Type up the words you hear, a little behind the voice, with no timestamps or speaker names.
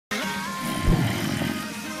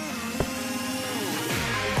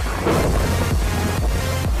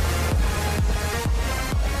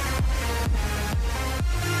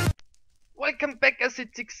yes,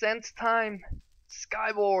 it's exam time.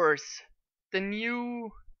 SkyWars, the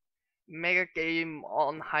new mega game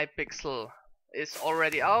on Hypixel, is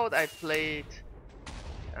already out. I played,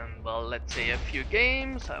 well, let's say a few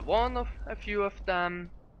games. I won a few of them.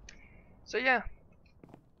 So yeah,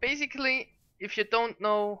 basically, if you don't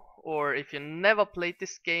know, or if you never played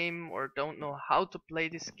this game, or don't know how to play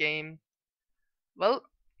this game, well,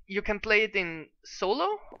 you can play it in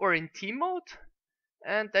solo or in team mode,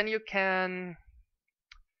 and then you can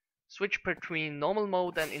switch between normal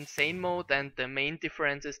mode and insane mode. And the main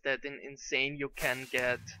difference is that in insane you can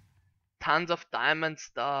get tons of diamond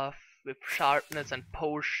stuff with sharpness and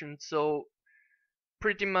potions, so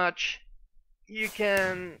pretty much you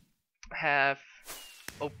can have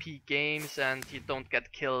OP games and you don't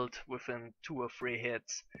get killed within 2 or 3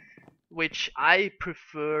 hits, which I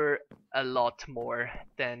prefer a lot more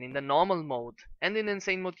than in the normal mode. And in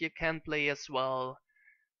insane mode you can play as well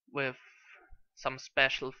with some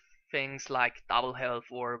special things like double health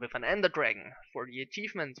or with an ender dragon for the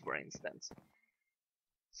achievements, for instance.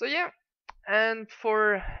 So yeah, and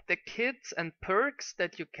for the kits and perks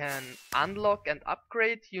that you can unlock and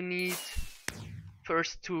upgrade, you need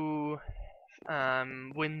first to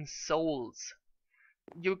win souls.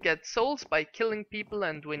 You get souls by killing people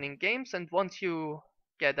and winning games, and once you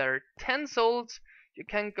gather 10 souls, you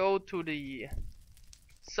can go to the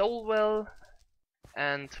soul well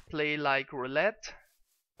and play like roulette,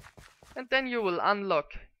 and then you will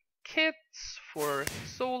unlock kits for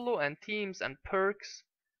solo and teams and perks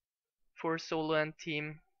for solo and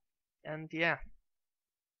team, and yeah,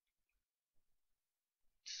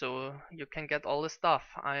 so you can get all the stuff.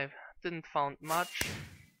 I didn't found much.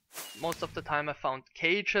 Most of the time I found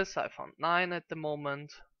cages. I found 9 at the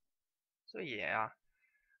moment. So yeah,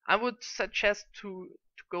 I would suggest to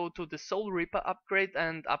go to the Soul Reaper upgrade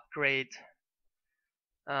and upgrade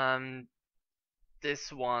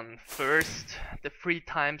this one first, the 3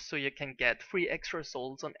 times, so you can get 3 extra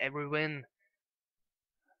souls on every win.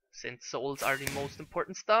 Since souls are the most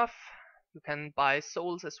important stuff, you can buy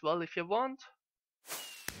souls as well if you want,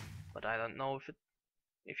 but I don't know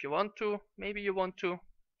if you want to. Maybe you want to,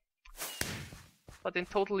 but in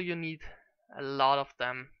total you need a lot of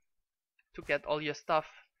them to get all your stuff.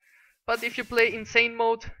 But if you play insane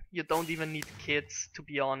mode, you don't even need kits, to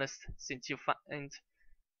be honest, since you find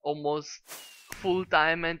almost full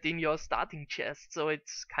diamond in your starting chest, so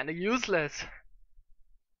it's kinda useless.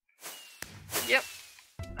 But yep,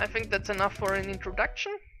 I think that's enough for an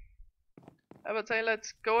introduction. I would say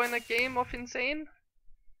let's go in a game of insane,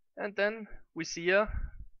 and then we see ya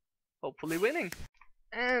hopefully winning.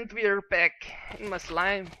 And we're back in my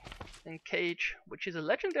slime and cage, which is a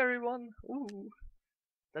legendary one. Ooh,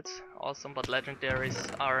 that's awesome, but legendaries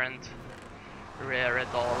aren't rare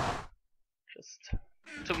at all. Just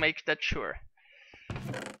to make that sure.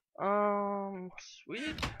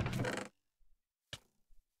 Sweet.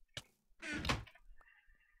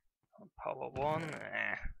 Power 1,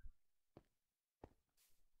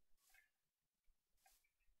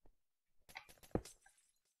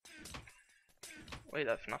 Wait,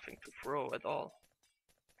 I have nothing to throw at all.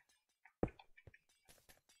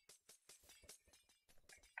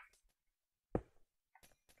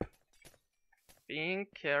 Being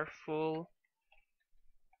careful.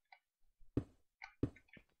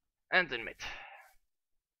 And in mid.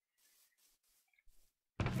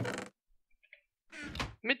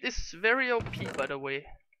 Mid is very OP, by the way.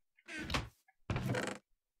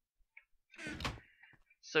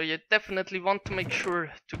 So you definitely want to make sure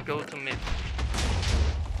to go to mid.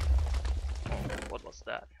 Oh, what was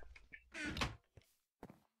that?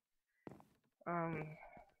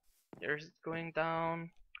 There's it going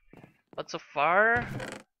down. But so far...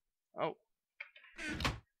 Oh.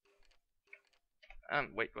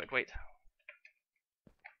 Wait.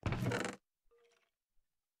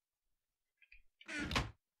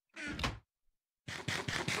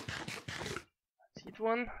 Hit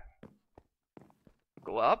one.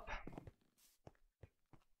 Go up.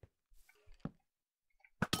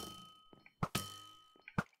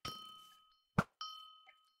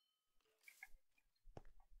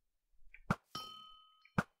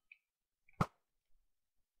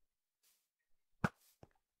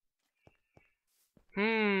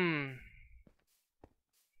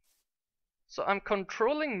 So I'm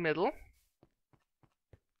controlling middle.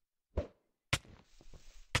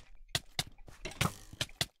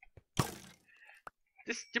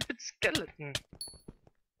 This stupid skeleton.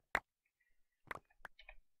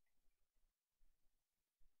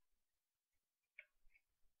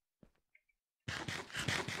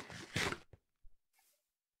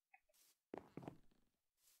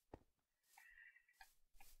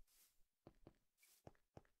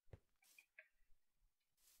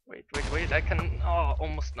 Wait, I can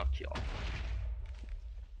almost knock you off.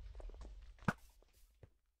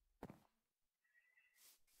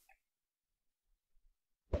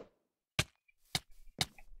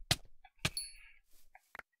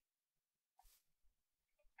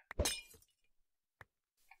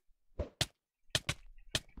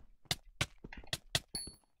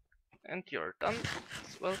 And you're done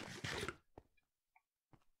as well.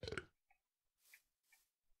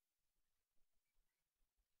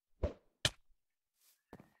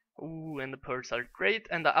 Ooh, and the pearls are great,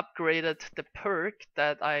 and I upgraded the perk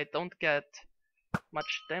that I don't get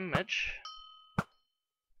much damage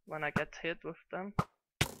when I get hit with them.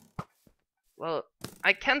 Well,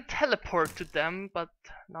 I can teleport to them, but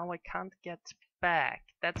now I can't get back.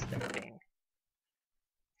 That's the thing.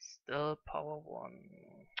 Still power 1. Oh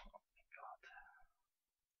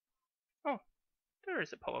my god. Oh, there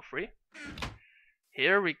is a power 3.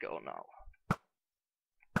 Here we go now.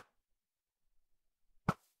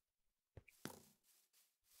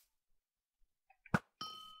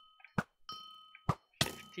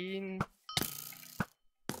 15.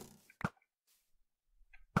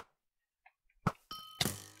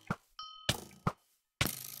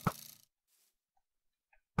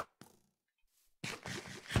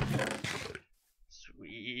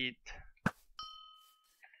 Sweet.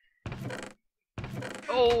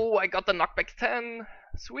 Oh, I got the knockback 10.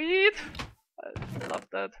 Sweet. I love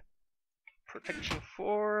that. Protection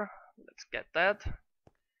 4. Let's get that.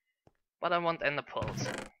 But I want ender pearls.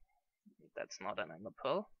 That's not an ender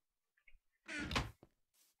pearl.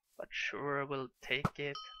 But sure, we'll take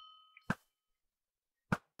it.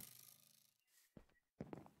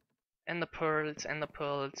 Ender pearls, ender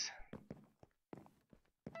pearls.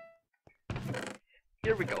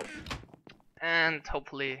 Here we go. And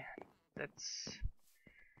hopefully that's...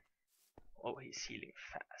 Oh, he's healing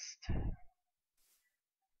fast.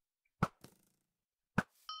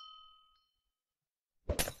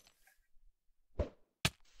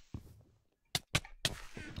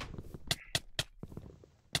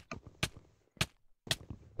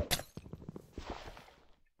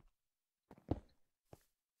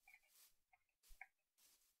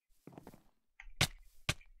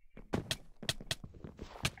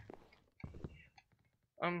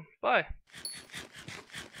 Bye.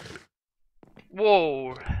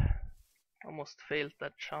 Whoa! Almost failed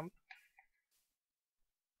that jump.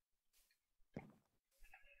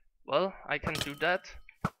 Well, I can do that.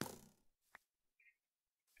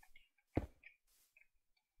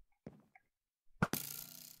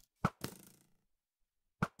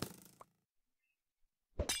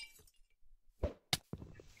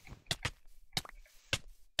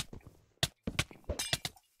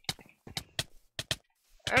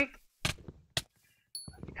 And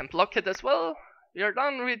we can block it as well. We are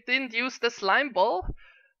done. We didn't use the slime ball,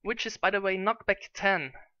 which is, by the way, knockback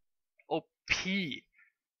 10. OP.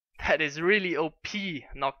 That is really OP,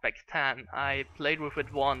 knockback 10. I played with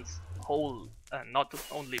it once, not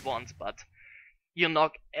only once, but you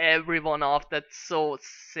knock everyone off. That's so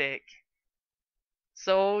sick.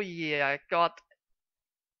 So yeah, I got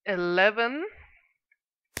 11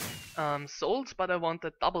 souls, but I want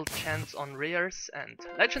a double chance on rares and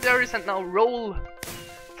legendaries, and now roll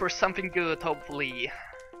for something good, hopefully.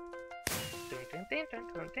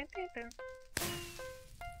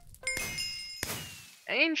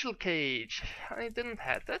 Angel cage. I didn't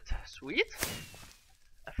have that. Sweet.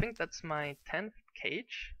 I think that's my 10th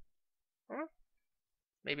cage. Huh?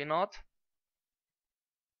 Maybe not.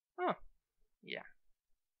 Oh, yeah.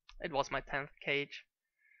 It was my 10th cage.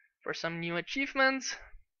 For some new achievements.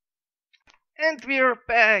 And we're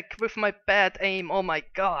back with my bad aim. Oh my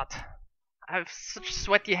god. I have such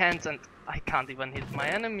sweaty hands and I can't even hit my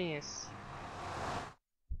enemies.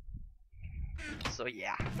 So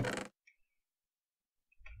yeah.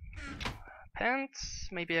 Pants.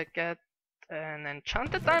 Maybe I get an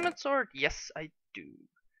enchanted diamond sword. Yes, I do.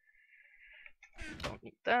 Don't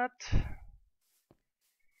need that.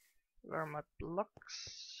 Where are my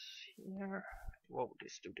blocks? Here. Whoa,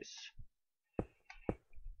 let's do this.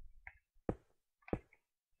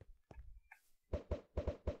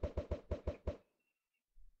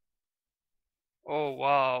 Oh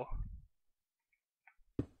wow.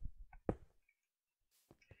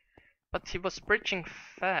 But he was bridging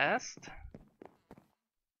fast.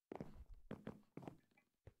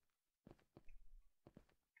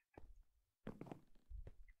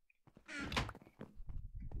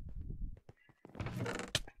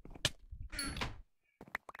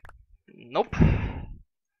 Nope.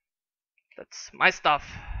 That's my stuff.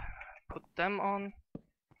 Put them on.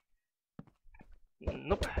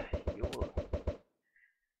 Nope. You will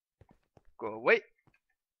go away.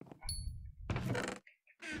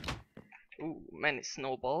 Ooh, many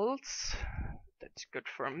snowballs. That's good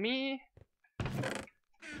for me.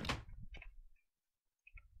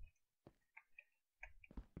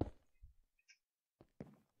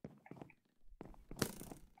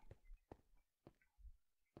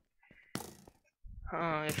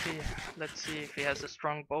 Let's see if he has a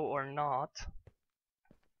strong bow or not.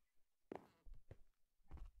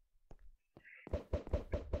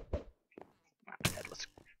 That was.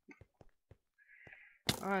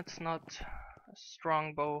 It's not a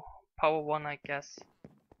strong bow. Power 1, I guess.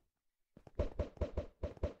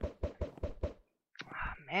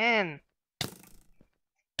 Man.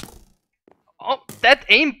 Oh, that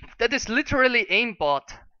is literally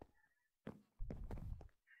aimbot.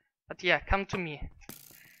 But yeah, come to me.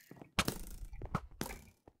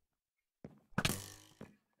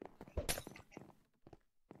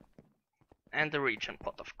 And the region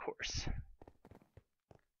pot, of course.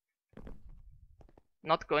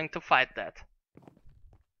 Not going to fight that.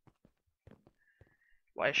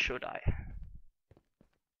 Why should I?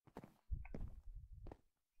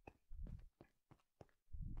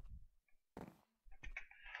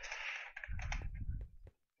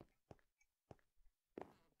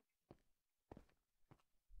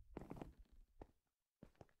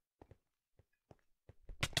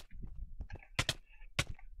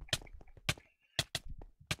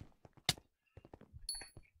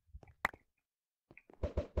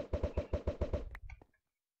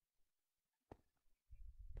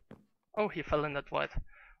 Oh, he fell in that void.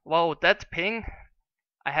 Wow, that ping?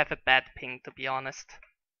 I have a bad ping, to be honest.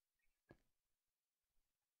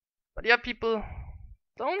 But yeah, people,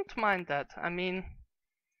 don't mind that. I mean,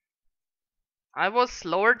 I was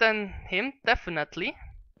slower than him, definitely.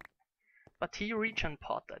 But he region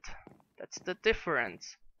potted. That's the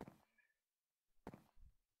difference.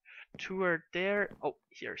 2 are there. Oh,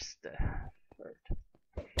 here's the 3rd.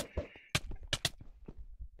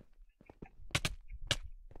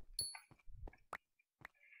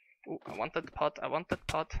 Oh, I want that pot, I want that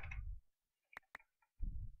pot.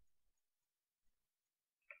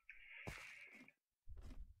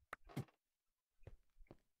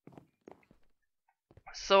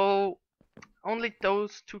 So, only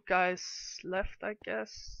those 2 guys left, I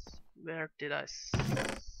guess. Where did I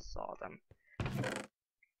saw them?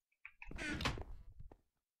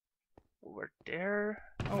 Over there.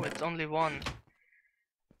 Oh, it's only 1.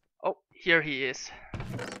 Oh, here he is.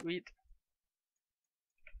 Sweet.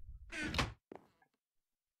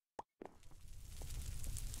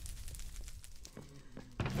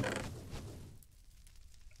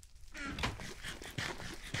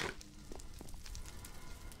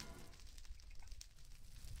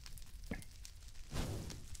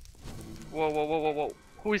 Whoa, whoa, whoa, whoa, whoa.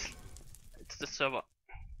 Who is... It's the server.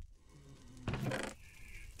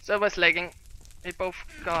 Server's lagging. We both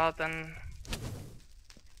got an...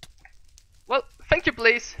 Well, thank you,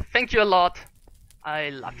 Blaze. Thank you a lot. I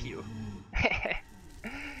love you.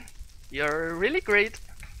 You're really great.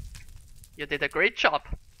 You did a great job.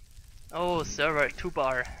 Oh, server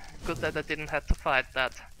 2-bar. Good that I didn't have to fight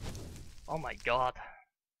that. Oh my god.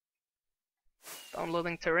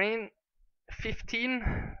 Downloading terrain.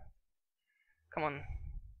 15. Come on.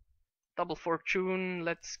 Double fortune.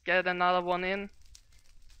 Let's get another one in.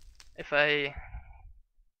 If I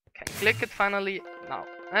can click it finally. Now.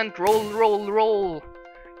 And roll, roll, roll.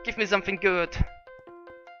 Give me something good.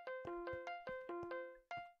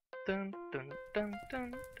 Dun, dun, dun,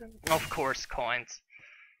 dun, dun. Of course, coins.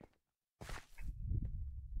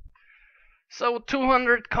 So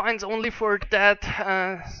 200 coins only for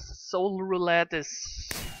that. Soul roulette is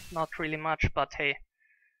not really much, but hey.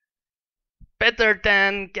 Better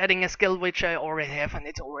than getting a skill which I already have, and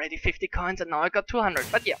it's already 50 coins, and now I got 200.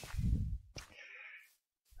 But yeah.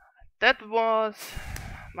 That was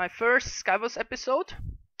my first SkyWars episode.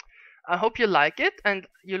 I hope you like it and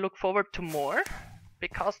you look forward to more,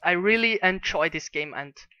 because I really enjoy this game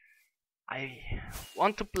and I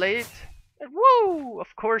want to play it. Woo!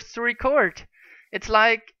 Of course, to record. It's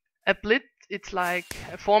like a Blitz. It's like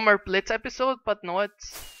a former Blitz episode, but no,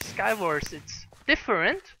 it's SkyWars. It's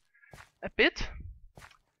different a bit,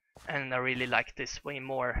 and I really like this way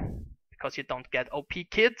more because you don't get OP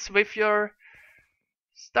kids with your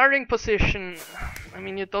starting position. I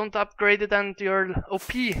mean, you don't upgrade it and you're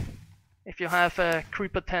OP if you have a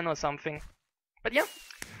Creeper 10 or something. But yeah,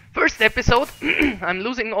 first episode. I'm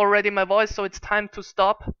losing already my voice, so it's time to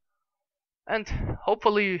stop. And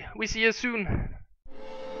hopefully we see you soon.